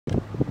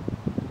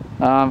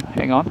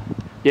Hang on.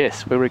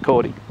 Yes, we're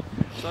recording.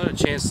 So I had a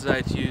chance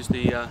today to use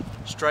the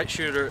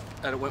StraightShooter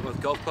at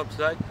Roweth Golf Club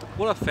today.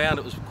 What I found,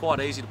 it was quite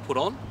easy to put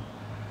on.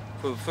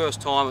 For the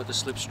first time it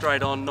just slipped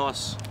straight on,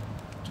 nice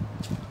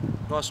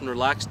and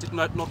relaxed,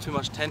 not too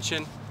much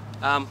tension.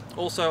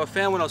 Also I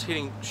found when I was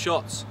hitting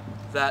shots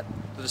that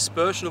the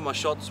dispersion of my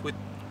shots with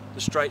the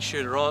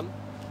StraightShooter on,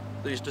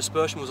 the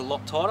dispersion was a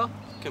lot tighter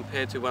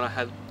compared to when I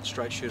had the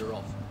StraightShooter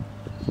off.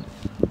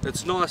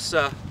 It's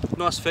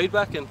nice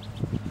feedback, and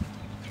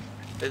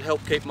it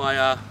helped keep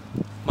my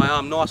my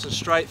arm nice and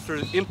straight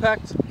through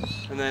impact,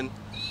 and then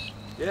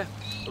yeah,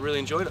 I really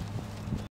enjoyed it.